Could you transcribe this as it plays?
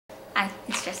Hi,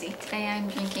 it's Jessie. Today I'm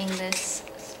drinking this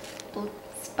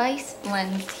spice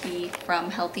blend tea from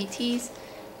Healthy Teas.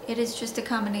 It is just a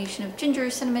combination of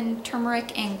ginger, cinnamon,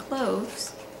 turmeric, and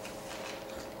cloves.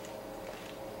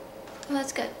 Oh,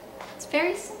 that's good. It's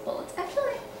very simple. It's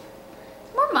actually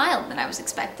more mild than I was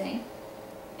expecting.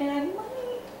 And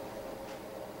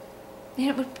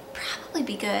it would probably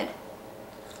be good.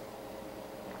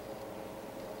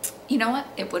 You know what?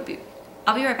 It would be.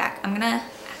 I'll be right back. I'll be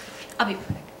right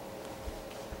back.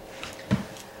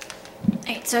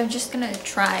 Alright, so I'm just gonna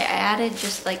try. I added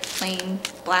just like plain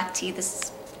black tea. This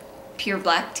is pure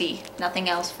black tea, nothing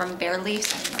else from Bare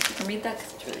Leaves. I don't know if you can read that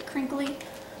because it's really crinkly.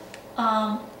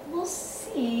 We'll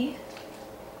see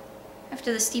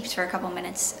after this steeps for a couple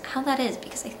minutes how that is,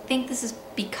 because I think this is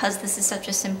such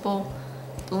a simple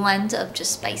blend of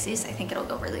just spices. I think it'll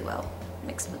go really well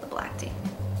mixed with the black tea.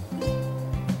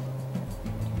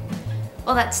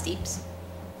 Well, that steeps.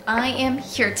 I am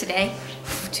here today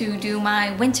to do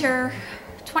my winter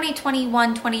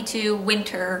 2021-22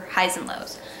 winter highs and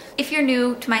lows. If you're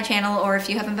new to my channel or if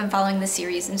you haven't been following this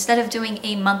series, instead of doing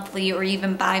a monthly or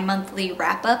even bi-monthly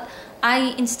wrap-up,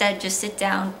 I instead just sit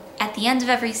down at the end of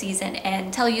every season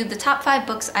and tell you the top 5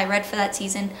 books I read for that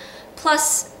season,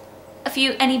 plus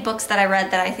any books that I read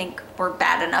that I think were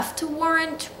bad enough to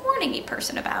warrant warning a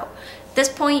person about. At this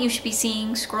point, you should be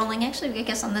seeing, scrolling, actually I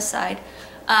guess on this side,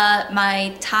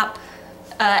 my top,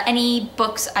 any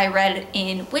books I read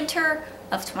in winter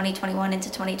of 2021 into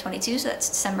 2022, so that's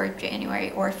December,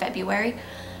 January, or February,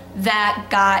 that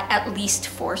got at least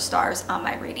 4 stars on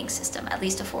my rating system, at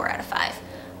least a 4 out of 5.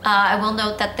 I will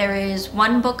note that there is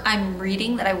one book I'm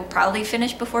reading that I will probably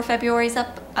finish before February's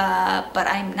up, but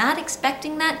I'm not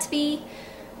expecting that to be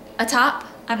a top.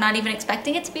 I'm not even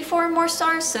expecting it to be 4 or more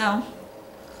stars, so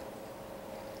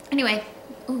anyway.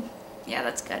 Ooh, yeah,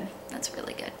 that's good. That's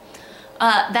really good.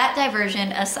 That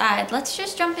diversion aside, let's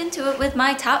just jump into it with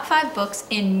my top 5 books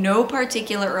in no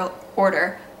particular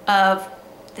order of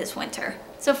this winter.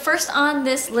 So first on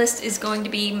this list is going to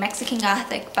be Mexican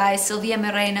Gothic by Silvia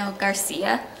Moreno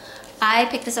Garcia. I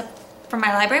picked this up from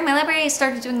my library. My library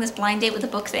started doing this blind date with a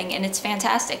book thing, and it's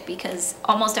fantastic because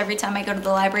almost every time I go to the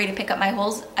library to pick up my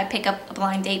holds, I pick up a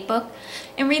blind date book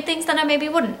and read things that I maybe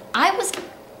wouldn't. I was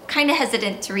kind of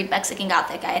hesitant to read Mexican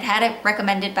Gothic. I had it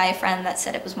recommended by a friend that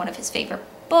said it was one of his favorite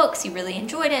books. He really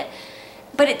enjoyed it,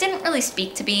 but it didn't really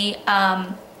speak to me.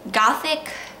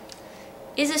 Gothic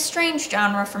is a strange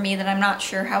genre for me that I'm not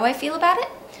sure how I feel about it,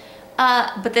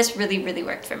 but this really, really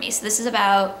worked for me. So this is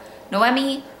about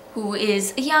Noemi, who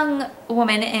is a young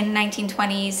woman in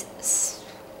 1920s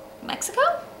Mexico?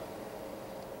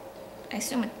 I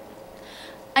assume it.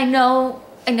 I know,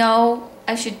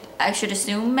 I should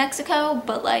assume Mexico,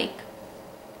 but like,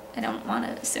 I don't want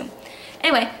to assume.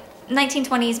 Anyway,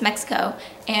 1920s Mexico,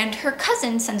 and her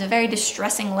cousin sends a very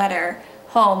distressing letter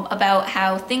home about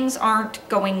how things aren't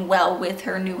going well with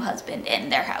her new husband in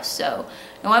their house. So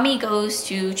Noemi goes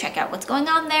to check out what's going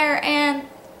on there, and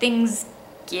things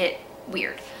get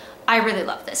weird. I really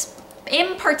love this.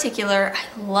 In particular, I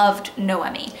loved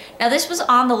Noemi. Now this was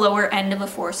on the lower end of a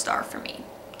 4-star for me,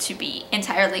 to be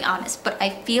entirely honest, but I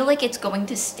feel like it's going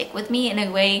to stick with me in a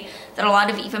way that a lot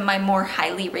of even my more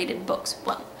highly rated books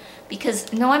won't.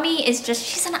 Because Noemi is just,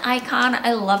 she's an icon.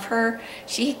 I love her.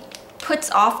 She puts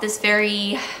off this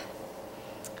very,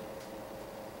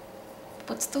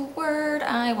 what's the word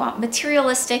I want?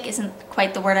 Materialistic isn't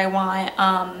quite the word I want.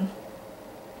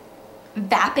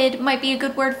 Vapid might be a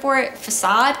good word for it,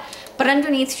 facade, but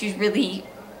underneath she's really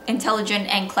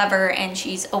intelligent and clever, and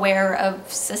she's aware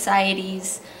of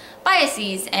society's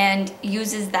biases and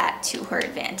uses that to her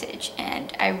advantage.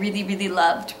 And I really, really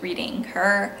loved reading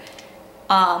her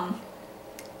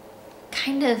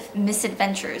kind of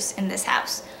misadventures in this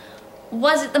house.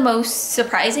 Was it the most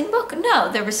surprising book? No,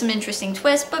 there were some interesting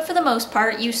twists, but for the most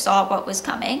part you saw what was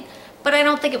coming. But I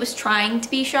don't think it was trying to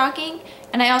be shocking.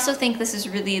 And I also think this is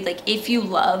really, like, if you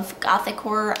love Gothic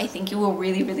horror, I think you will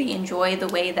really, really enjoy the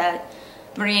way that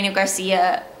Moreno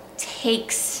Garcia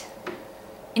takes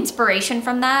inspiration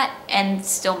from that and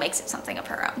still makes it something of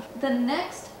her own. The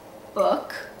next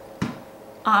book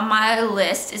on my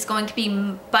list is going to be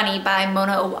Bunny by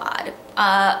Mona Awad.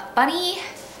 Bunny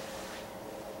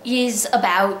is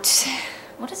about,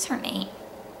 what is her name?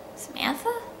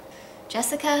 Samantha?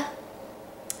 Jessica?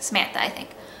 Samantha, I think.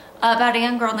 About a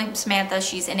young girl named Samantha.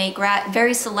 She's in a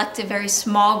very selective, very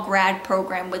small grad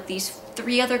program with these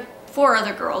 4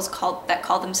 other girls that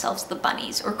call themselves the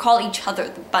Bunnies, or call each other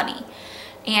the Bunny.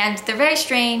 And they're very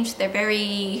strange, they're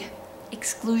very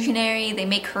exclusionary, they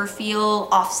make her feel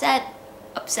upset,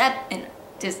 and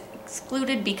just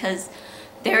excluded because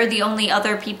they're the only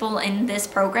other people in this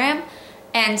program.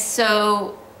 And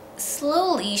so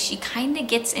slowly she kind of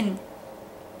gets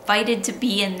invited to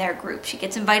be in their group. She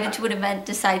gets invited to an event,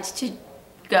 decides to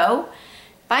go,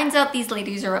 finds out these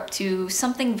ladies are up to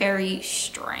something very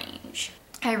strange.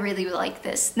 I really like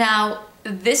this. Now,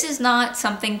 this is not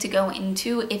something to go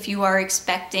into if you are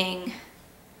expecting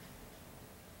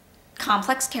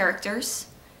complex characters.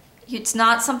 It's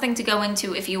not something to go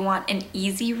into if you want an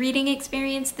easy reading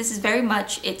experience. This is very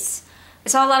much, I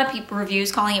saw a lot of people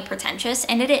reviews calling it pretentious,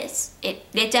 and it is.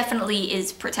 It definitely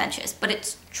is pretentious, but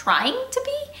it's trying to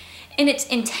be, and it's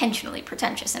intentionally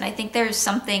pretentious. And I think there's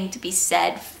something to be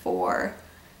said for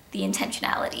the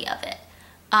intentionality of it.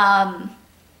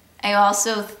 I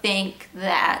also think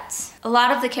that a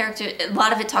lot of it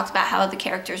talks about how the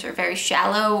characters are very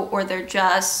shallow, or they're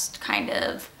just kind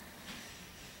of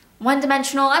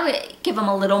one-dimensional. I would give them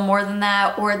a little more than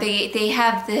that, or they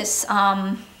have this,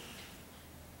 they're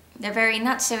very,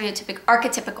 not stereotypical,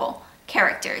 archetypical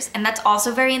characters, and that's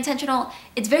also very intentional.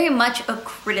 It's very much a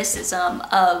criticism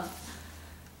of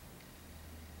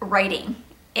writing.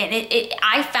 And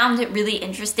I found it really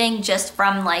interesting just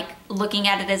from like looking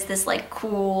at it as this like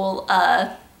cool,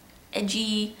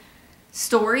 edgy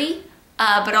story.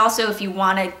 But also if you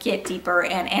want to get deeper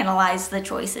and analyze the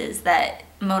choices that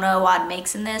Mona Awad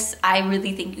makes in this, I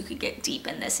really think you could get deep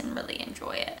in this and really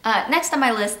enjoy it. Next on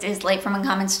my list is Light from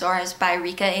Uncommon Stars by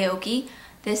Rika Aoki.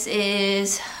 This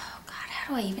is, oh God,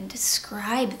 how do I even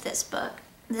describe this book?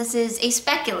 This is a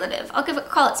speculative,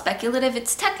 call it speculative.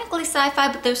 It's technically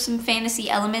sci-fi, but there's some fantasy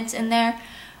elements in there.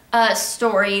 A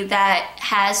story that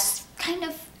has kind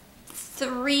of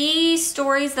 3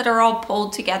 stories that are all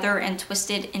pulled together and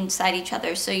twisted inside each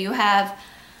other. So you have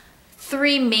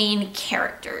 3 main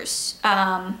characters,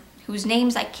 whose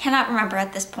names I cannot remember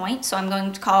at this point. So I'm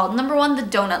going to call number 1 the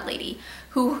Donut Lady,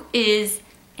 who is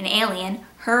an alien.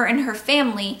 Her and her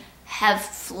family have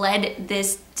fled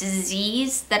this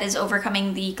disease that is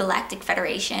overcoming the Galactic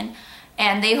Federation,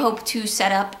 and they hope to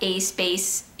set up a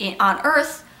space on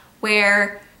Earth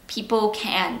where people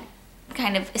can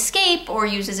kind of escape or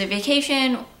use as a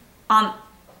vacation on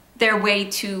their way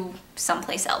to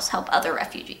someplace else, help other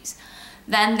refugees.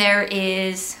 Then there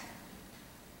is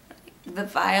the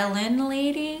Violin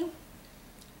Lady.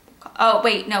 Oh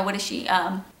wait, no, what is she?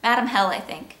 Madam Hell, I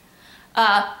think,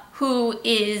 who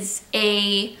is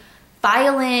a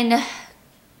violin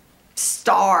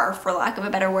star, for lack of a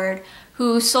better word,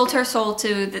 who sold her soul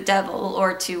to the devil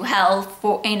or to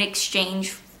hell in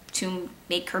exchange to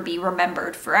make her be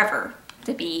remembered forever,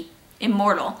 to be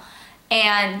immortal.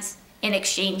 And in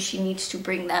exchange, she needs to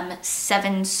bring them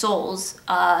 7 souls,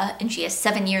 and she has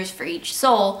 7 years for each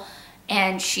soul,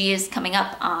 and she is coming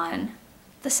up on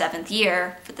the 7th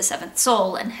year for the 7th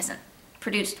soul and hasn't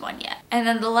produced one yet. And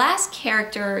then the last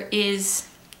character is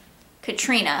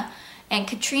Katrina. And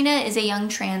Katrina is a young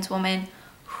trans woman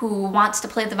who wants to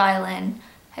play the violin,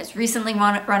 has recently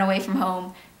run away from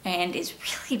home, and is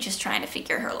really just trying to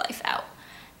figure her life out.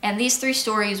 And these 3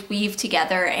 stories weave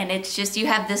together, and it's just, you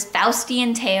have this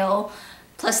Faustian tale,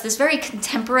 plus this very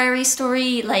contemporary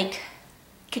story. Like,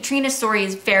 Katrina's story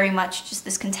is very much just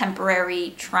this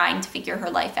contemporary trying to figure her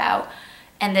life out,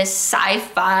 and this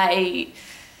sci-fi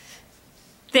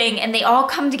thing, and they all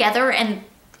come together, and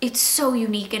it's so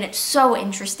unique and it's so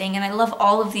interesting, and I love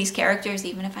all of these characters,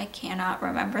 even if I cannot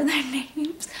remember their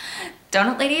names.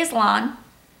 Donut Lady is Lon,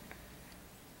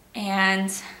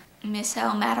 and Miss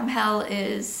Hell, Madam Hell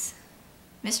is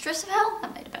Mistress of Hell?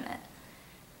 That might have been it.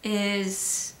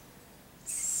 Is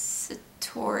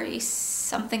Satori,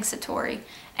 something Satori.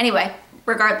 Anyway,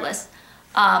 regardless,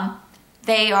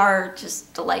 they are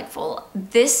just delightful.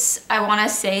 This, I want to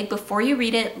say, before you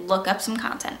read it, look up some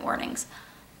content warnings,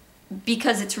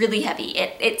 because it's really heavy.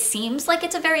 It seems like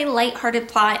it's a very lighthearted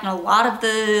plot, and a lot of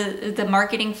the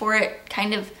marketing for it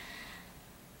kind of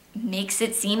makes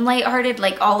it seem lighthearted.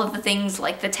 Like all of the things,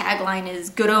 like the tagline is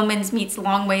 "Good Omens meets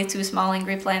Long Way to a Small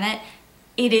Angry Planet."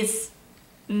 It is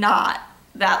not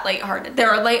that lighthearted. There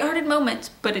are lighthearted moments,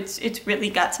 but it's really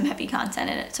got some heavy content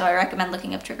in it. So I recommend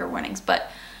looking up trigger warnings.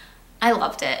 But I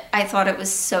loved it. I thought it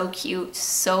was so cute,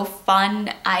 so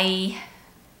fun. I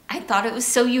thought it was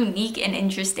so unique and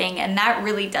interesting, and that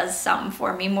really does something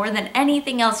for me more than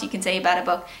anything else you can say about a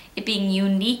book. It being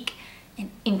unique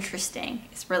and interesting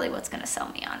is really what's going to sell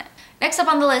me on it. Next up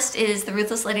on the list is The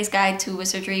Ruthless Lady's Guide to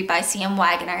Wizardry by C.M.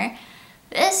 Wagner.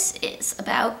 This is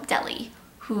about Deli,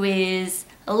 who is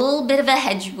a little bit of a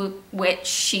hedge witch.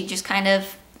 She just kind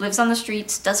of lives on the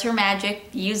streets, does her magic,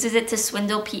 uses it to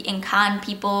swindle and con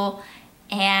people,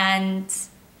 and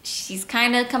she's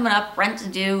kind of coming up rent to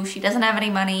due. She doesn't have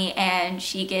any money, and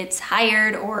she gets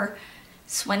hired, or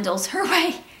swindles her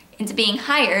way into being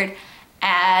hired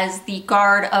as the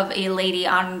guard of a lady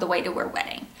on the way to her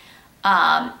wedding.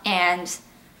 And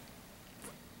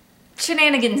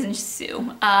shenanigans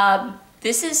ensue.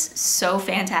 This is so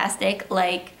fantastic.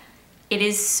 Like, it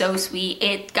is so sweet.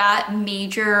 It got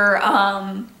major,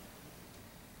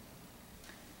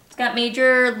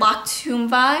 Locked Tomb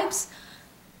vibes.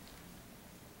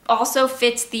 Also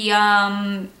fits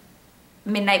the,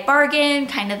 Midnight Bargain,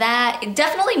 kind of that. It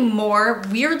definitely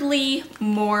weirdly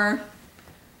more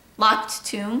Locked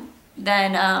Tomb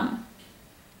than,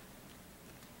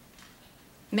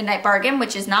 Midnight Bargain,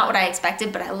 which is not what I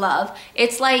expected, but I love.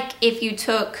 It's like if you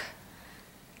took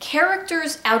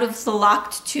characters out of the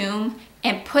Locked Tomb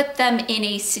and put them in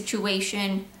a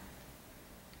situation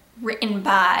written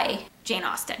by Jane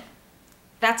Austen.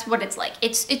 That's what it's like.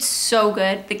 It's so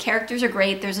good. The characters are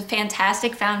great. There's a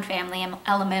fantastic found family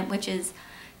element, which is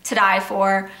to die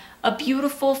for. A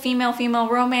beautiful female-female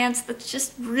romance that's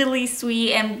just really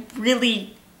sweet and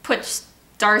really puts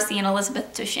Darcy and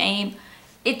Elizabeth to shame.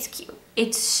 It's cute.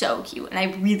 It's so cute, and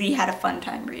I really had a fun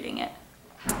time reading it.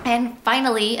 And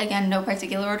finally, again, no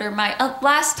particular order, my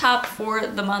last top for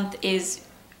the month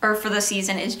for the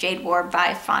season is Jade War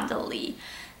by Fonda Lee.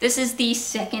 This is the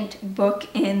second book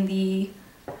in the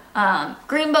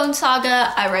Greenbone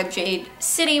saga. I read Jade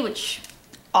City, which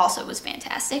also was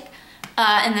fantastic,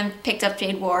 and then picked up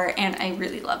Jade War, and I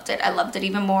really loved it. I loved it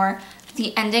even more.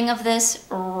 The ending of this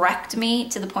wrecked me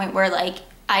to the point where, like,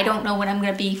 I don't know when I'm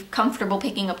gonna be comfortable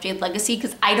picking up Jade Legacy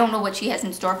because I don't know what she has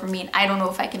in store for me and I don't know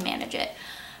if I can manage it.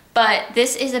 But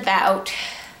this is about,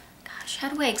 gosh, how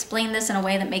do I explain this in a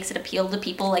way that makes it appeal to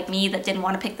people like me that didn't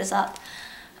want to pick this up?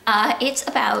 It's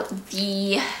about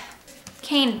the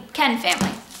Ken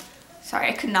family. Sorry,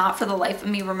 I could not for the life of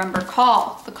me remember the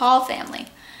Call family.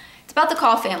 It's about the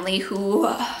Call family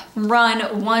who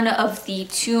run one of the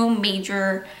two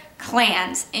major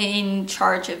clans in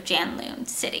charge of Janloon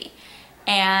City.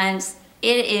 And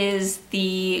it is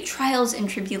the trials and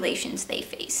tribulations they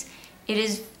face. It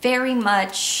is very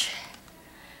much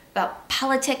about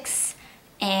politics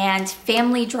and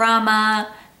family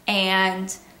drama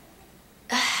and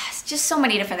just so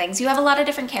many different things. You have a lot of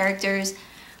different characters.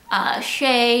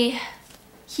 Shay,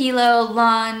 Hilo,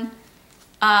 Lon,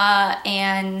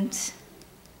 and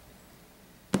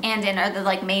Andon are the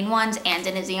like main ones.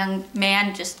 Andon is a young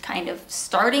man just kind of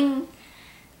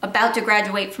about to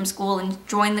graduate from school and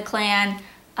join the clan.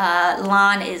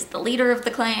 Lon is the leader of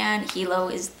the clan. Hilo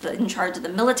is in charge of the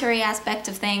military aspect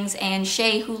of things. And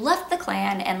Shay, who left the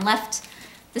clan and left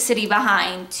the city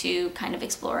behind to kind of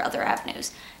explore other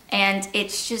avenues. And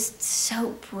it's just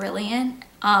so brilliant.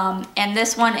 And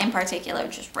this one in particular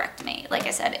just wrecked me. Like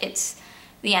I said, it's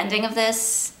the ending of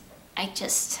this.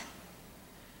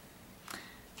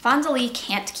 Fonda Lee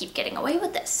can't keep getting away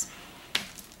with this.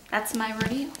 That's my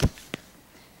review.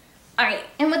 All right,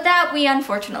 and with that, we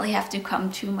unfortunately have to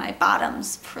come to my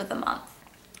bottoms for the month.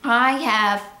 I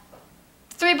have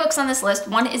 3 books on this list.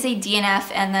 One is a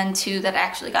DNF, and then 2 that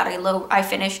actually got I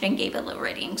finished and gave a low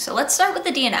rating. So let's start with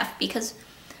the DNF, because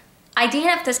I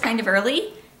DNF'd this kind of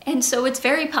early, and so it's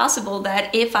very possible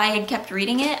that if I had kept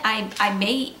reading it, I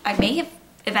may have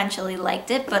eventually liked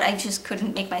it, but I just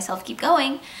couldn't make myself keep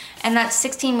going. And that's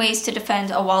 16 Ways to Defend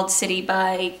a Walled City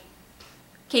by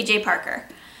KJ Parker.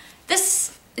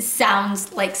 This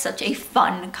sounds like such a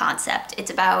fun concept.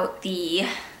 It's about the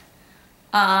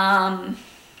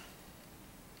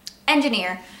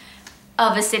engineer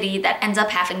of a city that ends up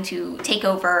having to take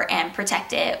over and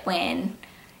protect it when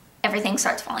everything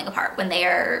starts falling apart, when they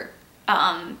are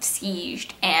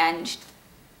sieged and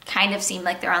kind of seem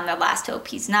like they're on their last hope.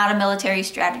 He's not a military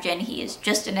strategist. He is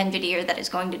just an engineer that is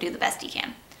going to do the best he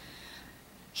can.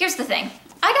 Here's the thing.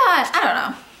 I don't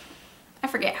know. I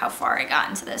forget how far I got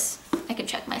into this. I could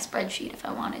check my spreadsheet if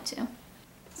I wanted to.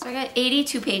 So I got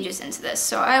 82 pages into this.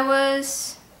 So I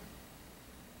was,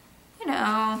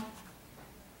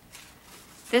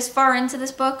 this far into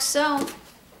this book. So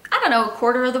I don't know, a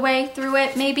quarter of the way through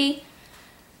it, maybe.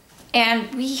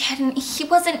 And he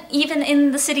wasn't even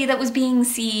in the city that was being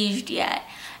sieged yet.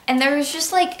 And there was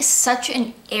just like such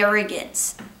an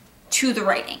arrogance to the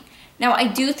writing. Now, I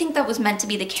do think that was meant to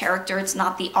be the character. It's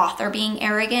not the author being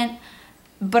arrogant.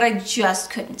 But I just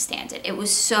couldn't stand it. It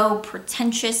was so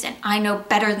pretentious and I know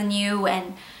better than you,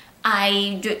 and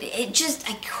I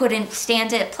couldn't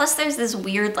stand it. Plus there's this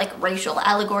weird like racial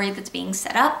allegory that's being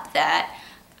set up that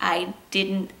I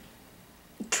didn't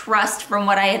trust from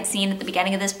what I had seen at the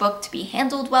beginning of this book to be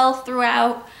handled well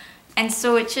throughout. And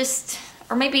so it just,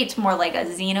 or maybe it's more like a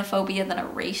xenophobia than a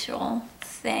racial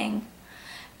thing.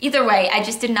 Either way, I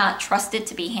just did not trust it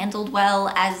to be handled well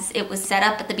as it was set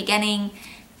up at the beginning.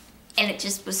 and it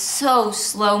just was so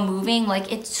slow moving.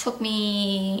 Like it took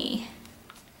me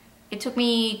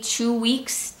 2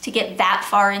 weeks to get that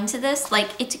far into this. Like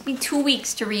it took me 2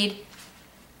 weeks to read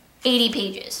 80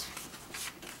 pages.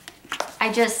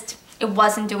 It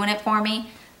wasn't doing it for me.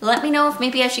 Let me know if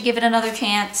maybe I should give it another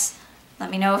chance.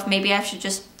 Let me know if maybe I should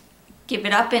just give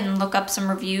it up and look up some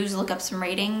reviews, look up some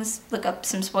ratings, look up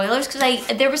some spoilers, because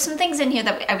there were some things in here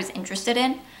that I was interested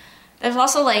in. There's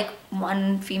also like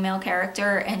one female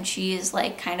character, and she is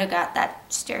like kind of got that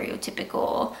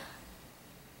stereotypical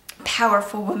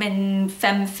powerful woman,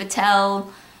 femme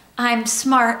fatale, I'm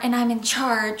smart and I'm in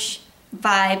charge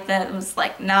vibe that was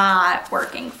like not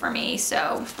working for me.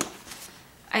 So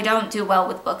I don't do well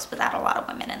with books without a lot of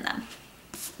women in them.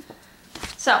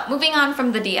 So moving on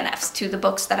from the DNFs to the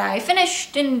books that I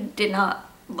finished and did not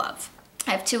love.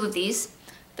 I have 2 of these.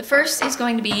 The first is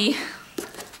going to be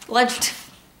The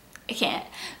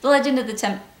Legend of the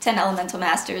 10 Elemental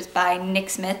Masters by Nick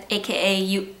Smith,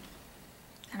 aka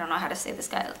I don't know how to say this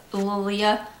guy.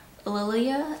 Eulalia?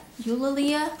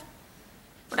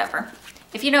 Whatever.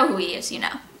 If you know who he is, you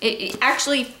know.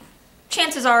 Actually,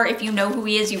 chances are if you know who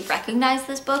he is, you recognize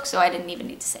this book, so I didn't even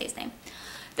need to say his name.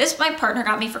 This, my partner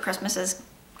got me for Christmas, is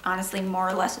honestly more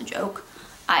or less a joke.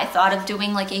 I thought of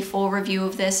doing like a full review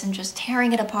of this and just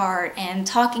tearing it apart and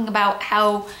talking about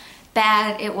how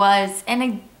bad it was, and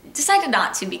I decided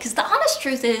not to, because the honest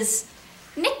truth is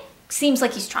Nick seems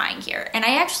like he's trying here, and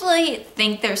I actually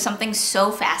think there's something so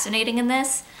fascinating in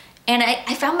this, and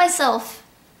I found myself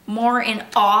more in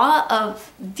awe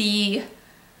of the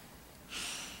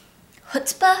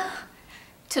chutzpah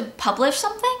to publish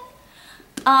something,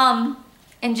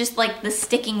 and just like the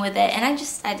sticking with it, and I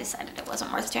decided it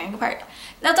wasn't worth tearing apart.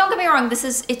 Now don't get me wrong,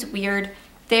 it's weird.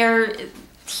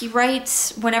 He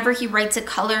writes, whenever he writes a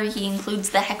color, he includes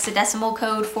the hexadecimal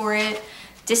code for it.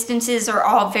 Distances are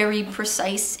all very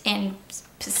precise and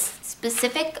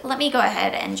specific. Let me go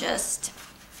ahead and just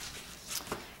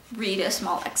read a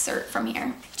small excerpt from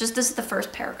here. Just this is the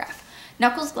first paragraph.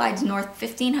 Knuckles glides north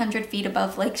 1,500 feet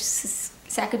above Lake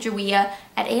Sacagawea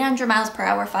at 800 miles per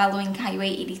hour following Highway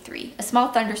 83. A small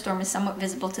thunderstorm is somewhat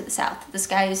visible to the south. The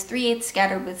sky is 3/8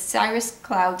 scattered with cirrus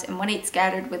clouds and 1/8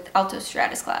 scattered with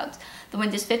altostratus clouds. The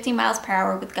wind is 15 miles per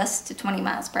hour with gusts to 20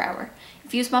 miles per hour. A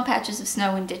few small patches of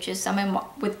snow and ditches, some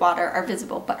with water, are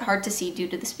visible, but hard to see due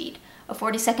to the speed. A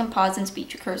 40-second pause in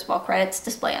speech occurs while credits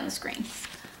display on the screen.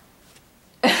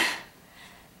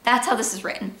 That's how this is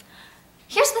written.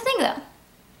 Here's the thing though.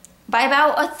 By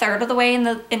about 1/3 of the way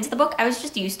into the book, I was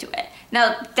just used to it.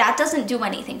 Now, that doesn't do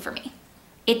anything for me.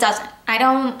 It doesn't. I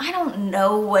don't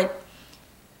know what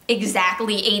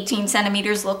exactly 18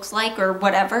 centimeters looks like or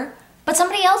whatever, but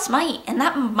somebody else might, and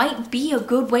that might be a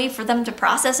good way for them to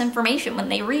process information when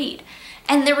they read.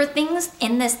 And there were things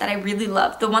in this that I really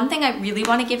loved. The one thing I really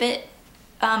want to give it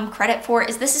credit for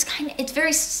is this is it's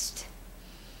very,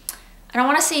 I don't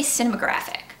want to say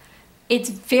cinematographic. It's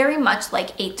very much like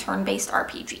a turn-based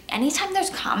RPG. Anytime there's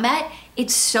combat,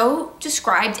 it's so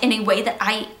described in a way that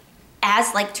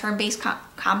as like turn-based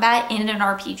combat in an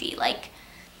RPG. Like,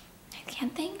 I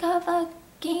can't think of a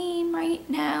game right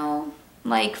now.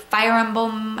 Like Fire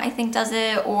Emblem, I think, does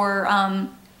it, or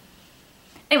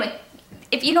anyway,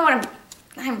 if you know what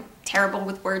I'm terrible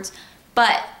with words,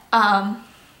 but and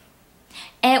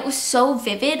it was so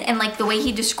vivid, and like the way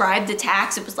he described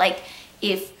attacks, it was like,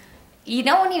 if you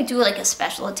know when you do like a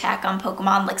special attack on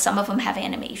Pokemon, like some of them have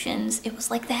animations, it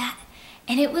was like that,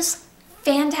 and it was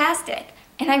fantastic,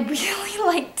 and I really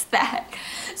liked that.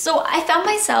 So I found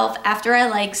myself, after I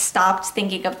like stopped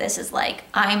thinking of this as like,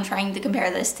 I'm trying to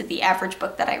compare this to the average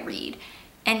book that I read,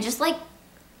 and just like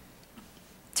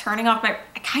turning off I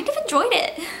kind of enjoyed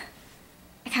it.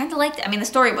 I kind of liked it. I mean, the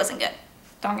story wasn't good.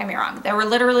 Don't get me wrong. There were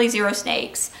literally 0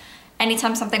 snakes.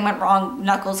 Anytime something went wrong,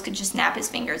 Knuckles could just snap his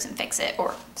fingers and fix it,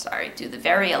 or sorry, do the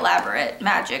very elaborate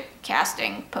magic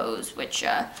casting pose, which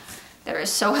there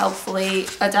is so helpfully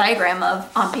a diagram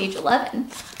of on page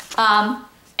 11.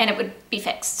 And it would be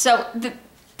fixed. So the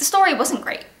story wasn't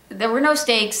great. There were no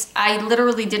stakes. I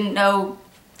literally didn't know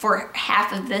for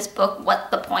half of this book what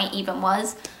the point even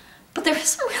was. But there were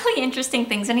some really interesting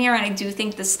things in here, and I do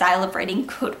think the style of writing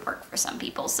could work for some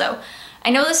people. So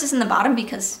I know this is in the bottom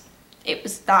because it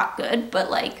was not good, but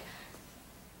like,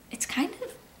 it's kind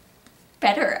of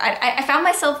better. I found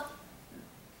myself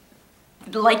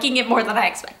liking it more than I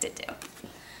expected to.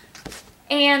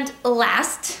 And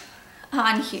last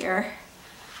on here,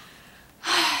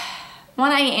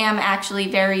 one I am actually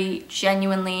very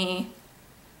genuinely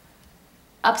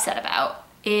upset about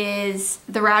is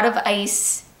The Route of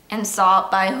Ice and Salt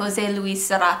by Jose Luis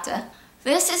Serrata.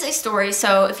 This is a story,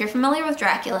 so if you're familiar with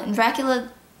Dracula, in Dracula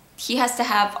he has to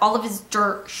have all of his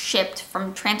dirt shipped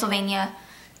from Transylvania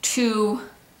to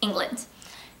England.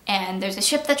 And there's a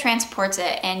ship that transports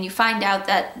it, and you find out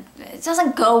that it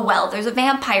doesn't go well. There's a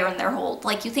vampire in their hold.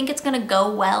 Like, you think it's gonna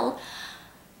go well.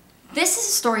 This is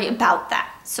a story about that.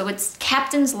 So it's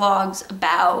captain's logs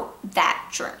about that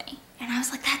journey. And I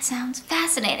was like, that sounds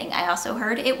fascinating. I also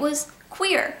heard it was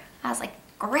queer. I was like,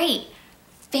 great,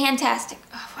 fantastic.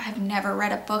 Oh, I've never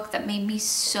read a book that made me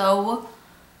so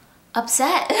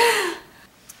upset.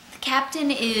 The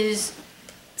captain is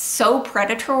so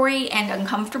predatory and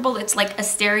uncomfortable. It's like a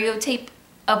stereotype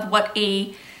of what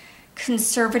a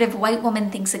conservative white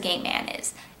woman thinks a gay man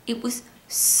is. It was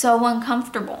so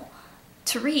uncomfortable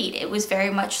to read. It was very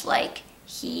much like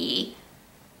I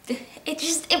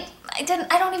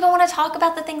don't even want to talk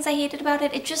about the things I hated about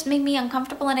it. It just made me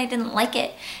uncomfortable and I didn't like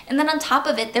it. And then on top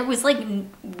of it, there was like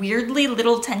weirdly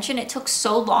little tension. It took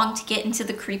so long to get into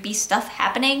the creepy stuff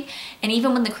happening. And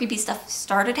even when the creepy stuff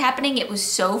started happening, it was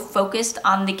so focused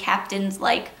on the captain's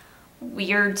like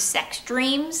weird sex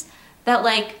dreams that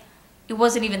like it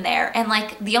wasn't even there. And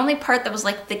like the only part that was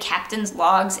like the captain's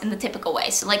logs in the typical way.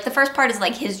 So like the first part is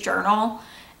like his journal,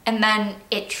 and then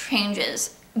it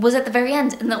changes, was at the very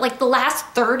end. And like the last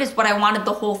third is what I wanted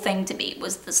the whole thing to be,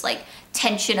 was this like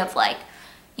tension of like,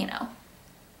 you know,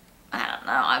 I don't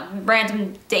know, a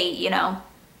random date, you know,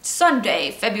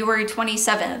 Sunday, February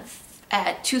 27th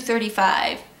at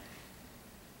 2:35.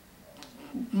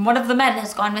 One of the men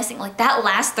has gone missing. Like that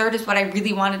last third is what I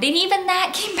really wanted. And even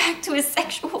that came back to his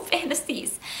sexual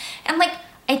fantasies. And like,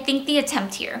 I think the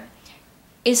attempt here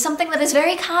is something that is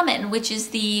very common, which is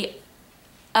the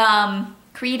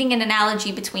creating an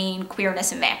analogy between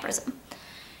queerness and vampirism.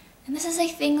 And this is a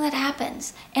thing that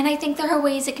happens. And I think there are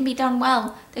ways it can be done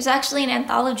well. There's actually an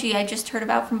anthology I just heard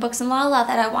about from Books and Lala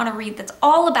that I want to read that's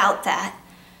all about that.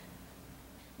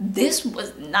 This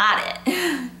was not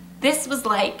it. This was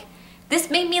like, this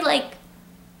made me like,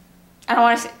 I don't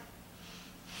want to say,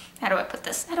 how do I put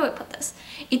this? How do I put this?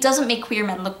 It doesn't make queer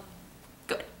men look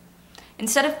good.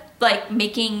 Instead of like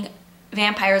making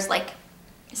vampires like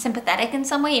sympathetic in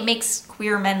some way, it makes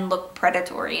queer men look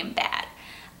predatory and bad.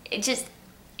 It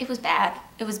was bad.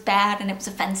 It was bad and it was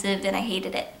offensive and I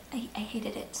hated it. I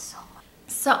hated it so much.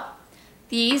 So,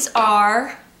 these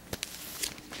are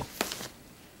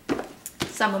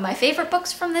some of my favorite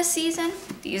books from this season.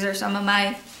 These are some of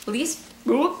my least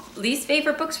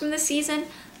favorite books from this season.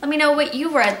 Let me know what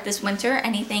you read this winter.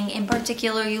 Anything in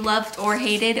particular you loved or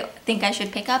hated, think I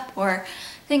should pick up or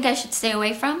think I should stay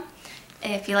away from.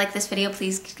 If you like this video,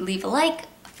 please leave a like,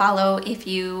 follow if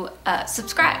you,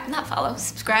 subscribe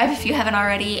if you haven't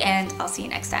already, and I'll see you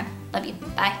next time. Love you,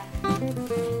 bye.